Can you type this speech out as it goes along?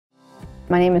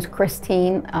My name is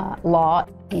Christine Law,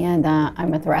 and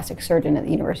I'm a thoracic surgeon at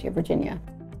the University of Virginia.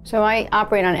 So I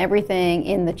operate on everything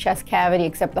in the chest cavity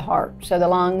except the heart. So the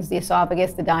lungs, the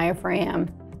esophagus, the diaphragm.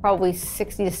 Probably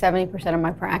 60 to 70% of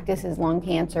my practice is lung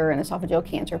cancer and esophageal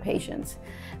cancer patients.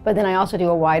 But then I also do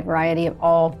a wide variety of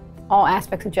all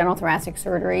aspects of general thoracic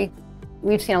surgery.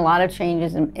 We've seen a lot of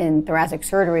changes in thoracic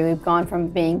surgery. We've gone from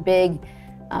being big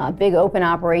open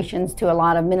operations to a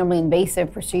lot of minimally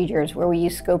invasive procedures where we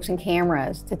use scopes and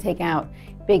cameras to take out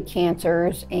big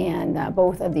cancers and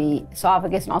both of the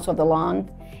esophagus and also of the lung.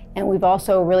 And we've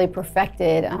also really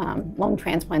perfected lung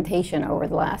transplantation over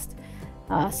the last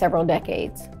several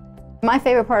decades. My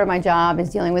favorite part of my job is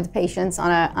dealing with patients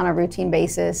on a routine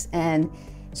basis, and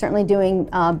certainly doing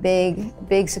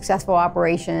big successful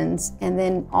operations, and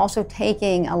then also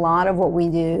taking a lot of what we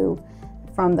do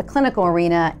from the clinical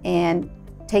arena and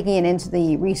taking it into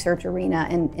the research arena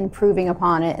and improving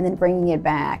upon it and then bringing it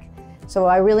back. So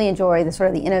I really enjoy the sort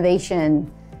of the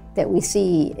innovation that we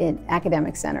see in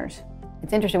academic centers.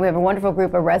 It's interesting, we have a wonderful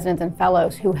group of residents and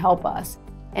fellows who help us.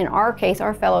 In our case,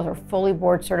 our fellows are fully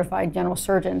board certified general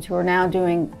surgeons who are now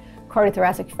doing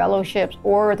cardiothoracic fellowships,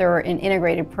 or they're an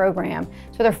integrated program.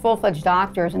 So they're full-fledged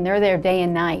doctors and they're there day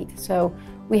and night. So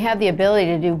we have the ability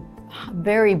to do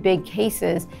very big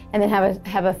cases and then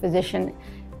have a physician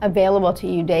available to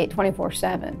you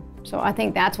 24/7. So I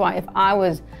think that's why if I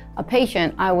was a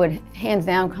patient, I would hands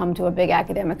down come to a big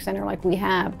academic center like we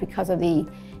have because of the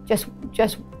just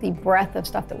the breadth of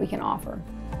stuff that we can offer.